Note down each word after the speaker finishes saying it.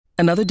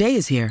Another day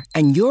is here,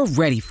 and you're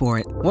ready for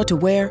it. What to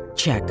wear?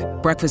 Check.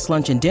 Breakfast,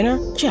 lunch, and dinner?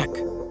 Check.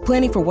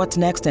 Planning for what's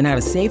next and how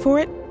to save for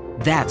it?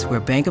 That's where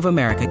Bank of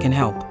America can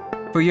help.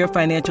 For your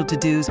financial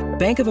to-dos,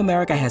 Bank of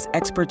America has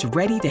experts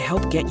ready to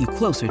help get you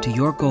closer to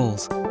your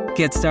goals.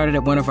 Get started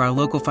at one of our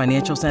local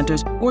financial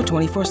centers or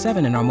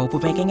 24/7 in our mobile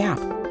banking app.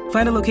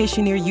 Find a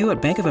location near you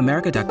at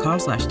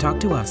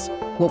bankofamerica.com/talktous.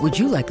 What would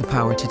you like the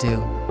power to do?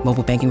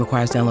 Mobile banking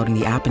requires downloading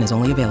the app and is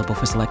only available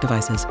for select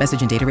devices.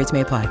 Message and data rates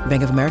may apply.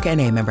 Bank of America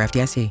N.A., member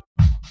FDIC.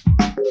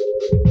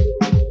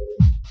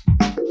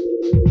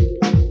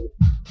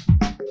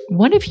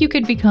 What if you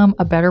could become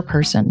a better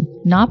person,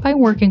 not by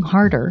working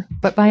harder,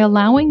 but by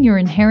allowing your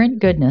inherent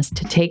goodness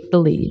to take the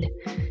lead?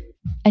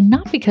 And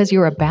not because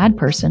you're a bad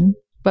person,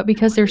 but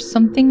because there's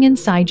something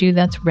inside you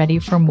that's ready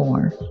for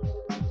more.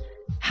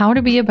 How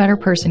to Be a Better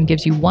Person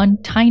gives you one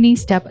tiny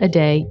step a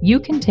day you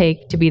can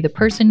take to be the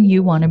person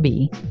you want to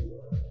be.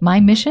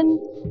 My mission?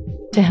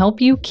 To help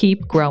you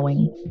keep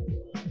growing.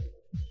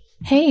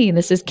 Hey,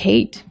 this is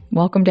Kate.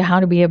 Welcome to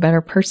How to Be a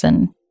Better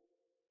Person.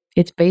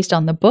 It's based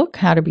on the book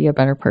How to Be a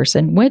Better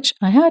Person, which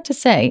I had to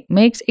say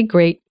makes a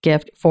great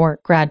gift for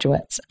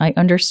graduates. I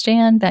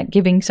understand that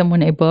giving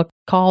someone a book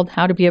called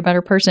How to Be a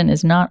Better Person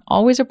is not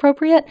always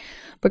appropriate,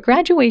 but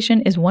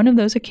graduation is one of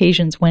those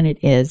occasions when it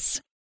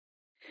is.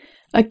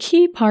 A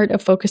key part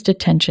of focused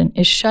attention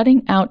is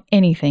shutting out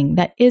anything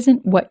that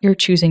isn't what you're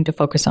choosing to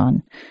focus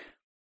on.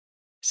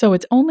 So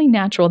it's only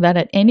natural that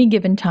at any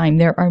given time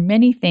there are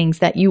many things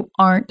that you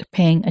aren't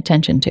paying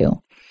attention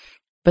to.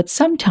 But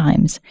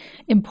sometimes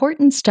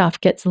important stuff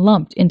gets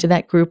lumped into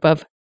that group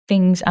of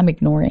things I'm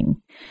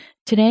ignoring.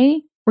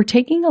 Today, we're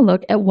taking a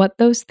look at what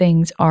those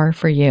things are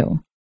for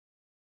you.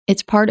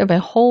 It's part of a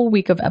whole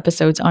week of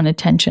episodes on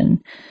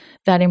attention,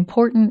 that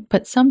important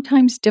but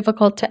sometimes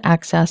difficult to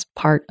access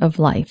part of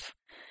life.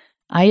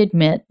 I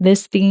admit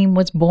this theme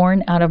was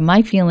born out of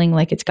my feeling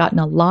like it's gotten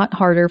a lot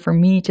harder for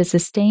me to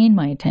sustain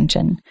my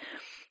attention.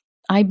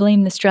 I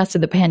blame the stress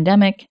of the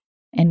pandemic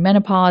and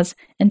menopause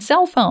and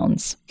cell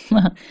phones.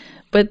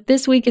 But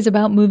this week is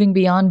about moving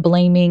beyond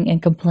blaming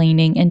and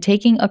complaining and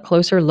taking a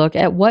closer look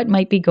at what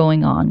might be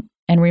going on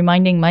and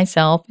reminding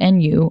myself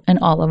and you and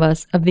all of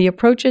us of the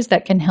approaches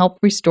that can help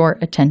restore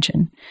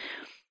attention.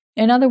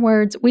 In other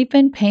words, we've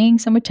been paying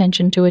some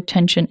attention to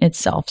attention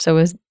itself.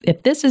 So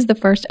if this is the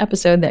first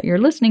episode that you're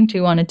listening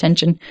to on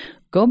attention,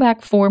 go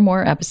back 4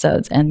 more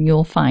episodes and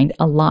you'll find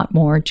a lot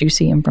more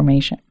juicy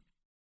information.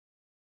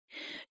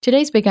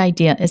 Today's big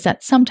idea is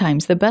that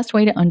sometimes the best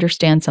way to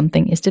understand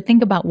something is to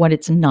think about what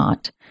it's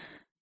not.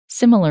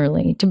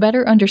 Similarly, to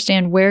better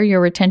understand where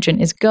your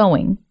attention is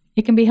going,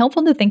 it can be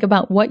helpful to think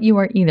about what you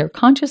are either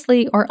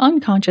consciously or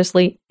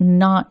unconsciously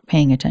not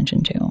paying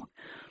attention to.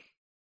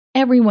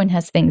 Everyone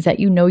has things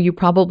that you know you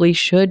probably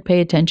should pay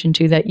attention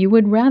to that you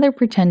would rather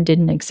pretend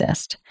didn't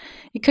exist.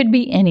 It could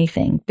be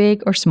anything,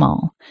 big or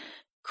small.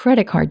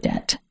 Credit card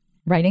debt,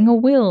 writing a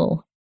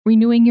will,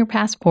 renewing your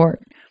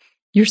passport,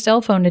 your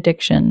cell phone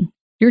addiction,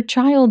 your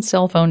child's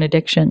cell phone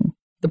addiction,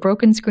 the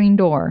broken screen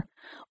door,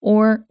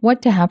 or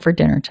what to have for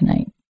dinner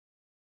tonight.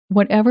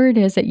 Whatever it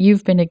is that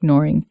you've been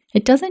ignoring,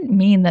 it doesn't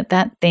mean that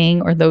that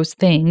thing or those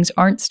things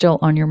aren't still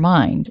on your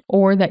mind,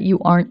 or that you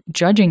aren't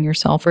judging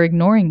yourself for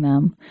ignoring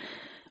them.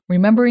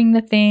 Remembering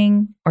the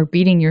thing or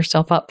beating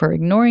yourself up for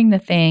ignoring the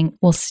thing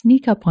will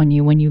sneak up on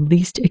you when you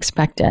least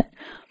expect it.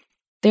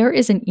 There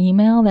is an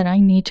email that I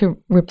need to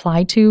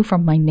reply to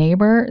from my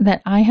neighbor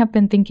that I have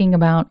been thinking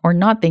about, or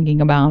not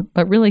thinking about,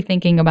 but really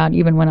thinking about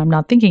even when I'm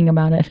not thinking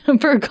about it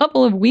for a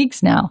couple of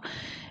weeks now.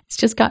 It's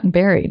just gotten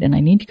buried and I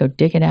need to go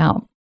dig it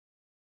out.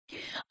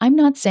 I'm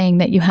not saying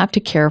that you have to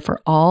care for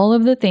all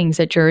of the things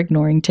that you're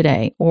ignoring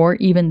today or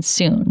even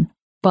soon.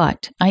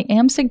 But I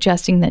am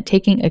suggesting that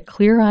taking a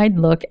clear-eyed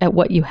look at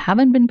what you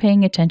haven't been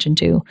paying attention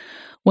to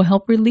will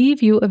help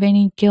relieve you of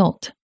any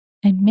guilt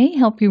and may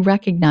help you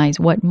recognize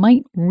what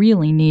might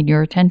really need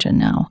your attention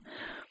now.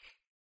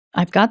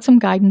 I've got some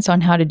guidance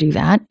on how to do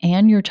that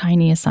and your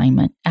tiny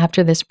assignment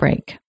after this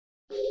break.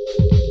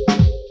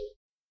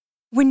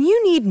 When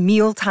you need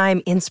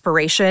mealtime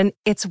inspiration,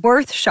 it's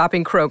worth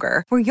shopping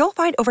Kroger, where you'll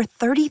find over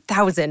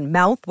 30,000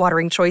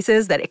 mouth-watering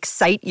choices that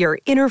excite your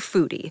inner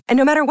foodie. And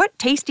no matter what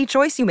tasty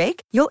choice you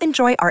make, you'll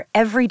enjoy our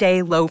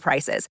everyday low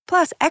prices,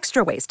 plus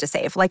extra ways to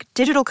save, like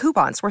digital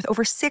coupons worth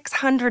over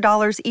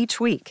 $600 each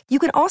week. You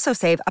can also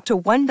save up to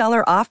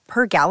 $1 off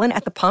per gallon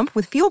at the pump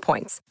with fuel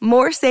points.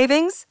 More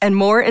savings and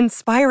more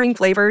inspiring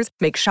flavors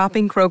make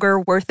shopping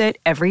Kroger worth it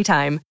every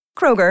time.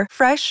 Kroger,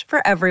 fresh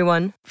for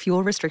everyone.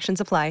 Fuel restrictions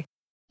apply.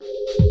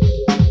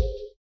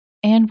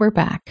 And we're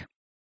back.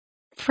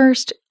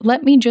 First,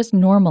 let me just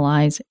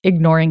normalize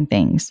ignoring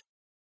things.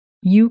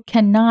 You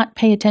cannot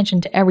pay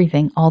attention to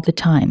everything all the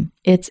time.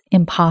 It's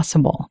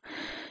impossible.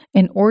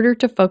 In order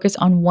to focus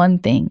on one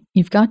thing,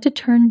 you've got to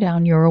turn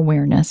down your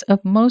awareness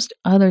of most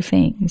other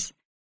things.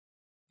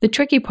 The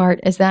tricky part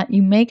is that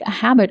you make a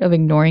habit of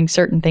ignoring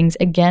certain things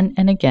again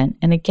and again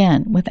and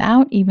again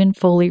without even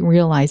fully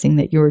realizing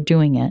that you're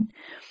doing it.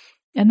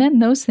 And then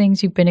those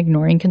things you've been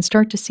ignoring can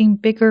start to seem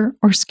bigger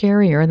or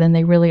scarier than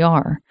they really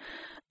are.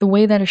 The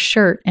way that a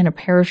shirt and a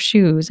pair of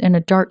shoes in a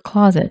dark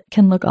closet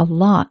can look a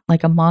lot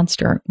like a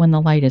monster when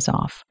the light is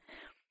off.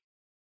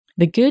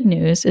 The good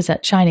news is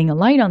that shining a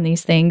light on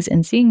these things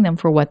and seeing them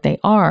for what they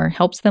are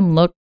helps them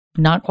look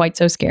not quite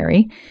so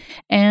scary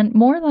and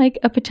more like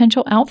a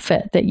potential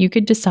outfit that you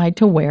could decide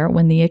to wear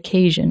when the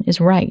occasion is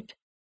right.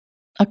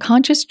 A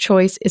conscious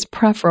choice is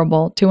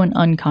preferable to an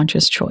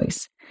unconscious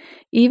choice,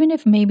 even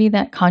if maybe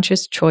that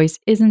conscious choice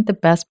isn't the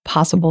best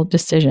possible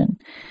decision.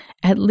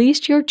 At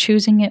least you're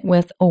choosing it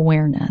with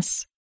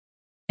awareness.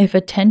 If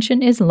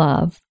attention is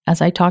love, as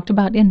I talked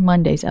about in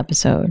Monday's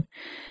episode,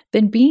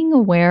 then being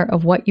aware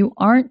of what you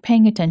aren't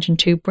paying attention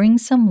to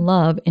brings some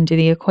love into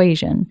the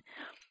equation.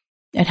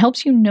 It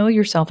helps you know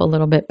yourself a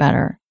little bit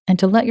better and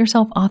to let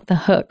yourself off the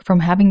hook from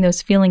having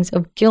those feelings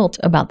of guilt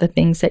about the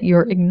things that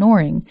you're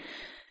ignoring.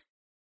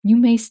 You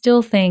may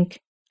still think,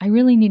 I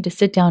really need to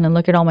sit down and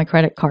look at all my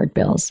credit card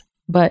bills,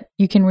 but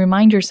you can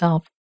remind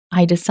yourself,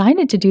 I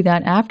decided to do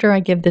that after I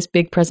give this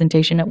big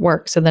presentation at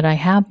work so that I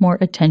have more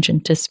attention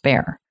to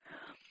spare.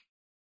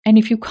 And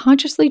if you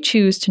consciously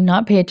choose to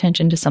not pay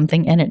attention to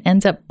something and it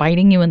ends up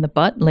biting you in the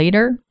butt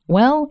later,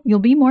 well, you'll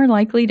be more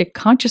likely to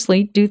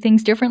consciously do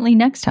things differently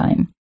next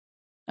time.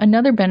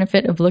 Another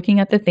benefit of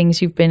looking at the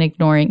things you've been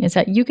ignoring is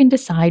that you can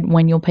decide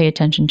when you'll pay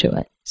attention to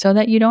it, so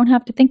that you don't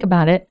have to think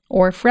about it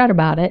or fret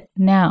about it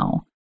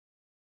now.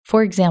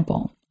 For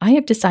example, I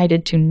have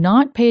decided to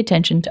not pay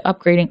attention to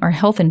upgrading our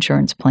health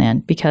insurance plan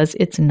because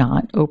it's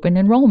not open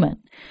enrollment.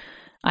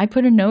 I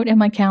put a note in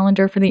my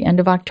calendar for the end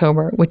of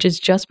October, which is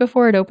just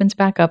before it opens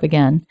back up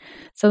again,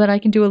 so that I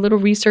can do a little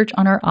research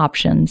on our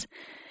options,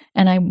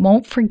 and I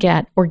won't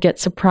forget or get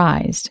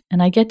surprised,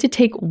 and I get to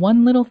take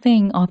one little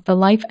thing off the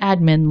life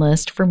admin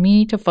list for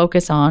me to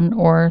focus on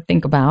or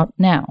think about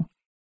now.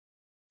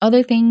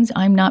 Other things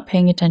I'm not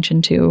paying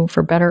attention to,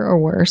 for better or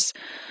worse,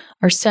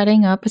 are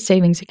setting up a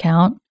savings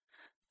account,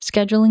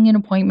 scheduling an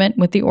appointment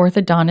with the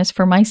orthodontist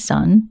for my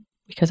son,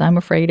 because I'm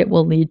afraid it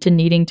will lead to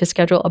needing to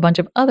schedule a bunch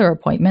of other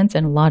appointments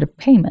and a lot of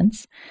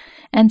payments,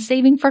 and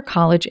saving for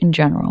college in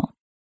general.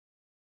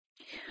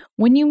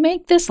 When you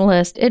make this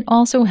list, it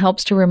also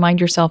helps to remind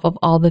yourself of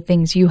all the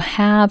things you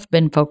have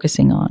been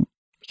focusing on,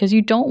 because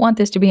you don't want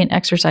this to be an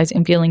exercise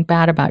in feeling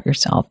bad about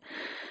yourself.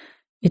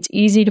 It's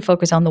easy to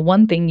focus on the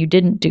one thing you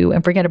didn't do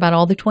and forget about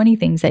all the 20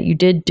 things that you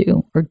did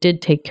do or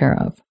did take care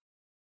of.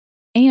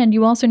 And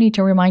you also need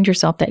to remind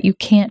yourself that you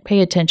can't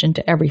pay attention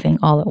to everything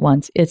all at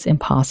once. It's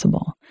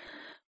impossible.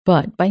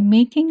 But by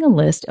making a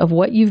list of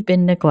what you've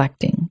been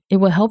neglecting, it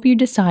will help you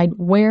decide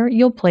where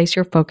you'll place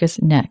your focus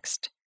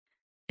next.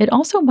 It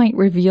also might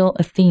reveal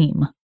a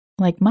theme.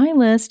 Like my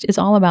list is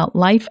all about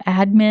life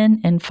admin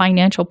and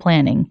financial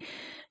planning,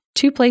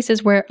 two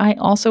places where I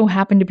also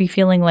happen to be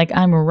feeling like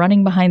I'm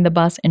running behind the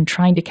bus and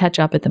trying to catch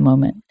up at the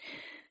moment.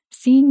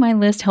 Seeing my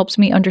list helps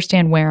me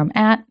understand where I'm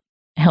at,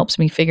 helps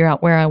me figure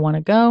out where I want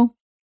to go,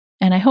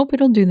 and I hope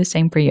it'll do the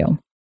same for you.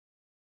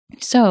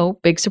 So,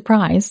 big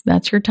surprise,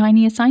 that's your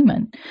tiny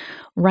assignment.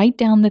 Write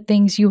down the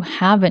things you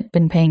haven't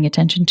been paying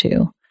attention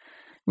to.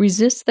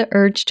 Resist the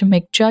urge to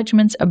make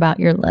judgments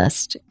about your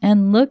list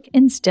and look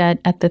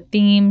instead at the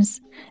themes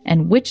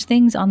and which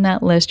things on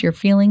that list you're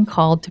feeling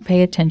called to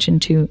pay attention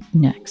to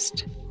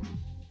next.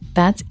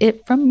 That's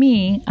it from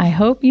me. I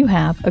hope you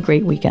have a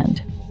great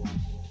weekend.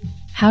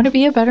 How to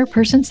Be a Better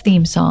Person's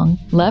theme song,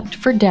 Left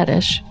for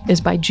Deadish,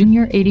 is by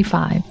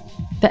Junior85.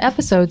 The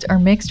episodes are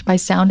mixed by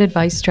Sound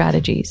Advice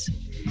Strategies.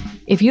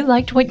 If you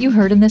liked what you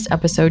heard in this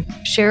episode,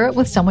 share it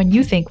with someone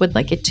you think would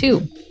like it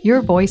too.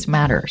 Your voice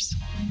matters.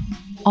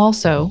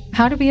 Also,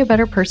 How to Be a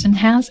Better Person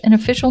has an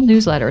official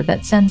newsletter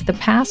that sends the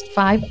past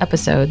 5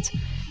 episodes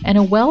and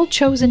a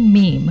well-chosen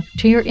meme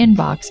to your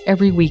inbox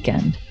every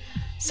weekend.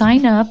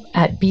 Sign up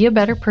at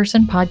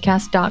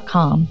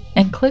beabetterpersonpodcast.com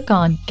and click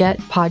on Get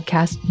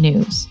Podcast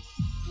News.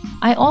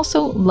 I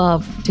also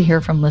love to hear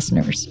from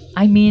listeners.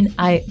 I mean,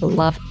 I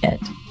love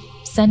it.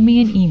 Send me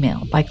an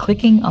email by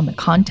clicking on the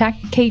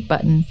Contact Kate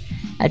button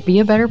at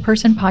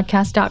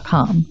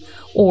beabetterpersonpodcast.com,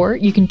 or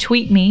you can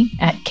tweet me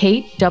at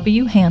Kate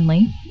W.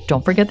 Hanley,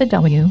 don't forget the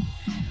W,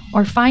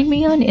 or find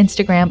me on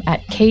Instagram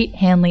at Kate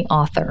Hanley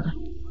Author.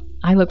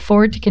 I look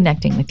forward to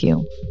connecting with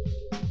you.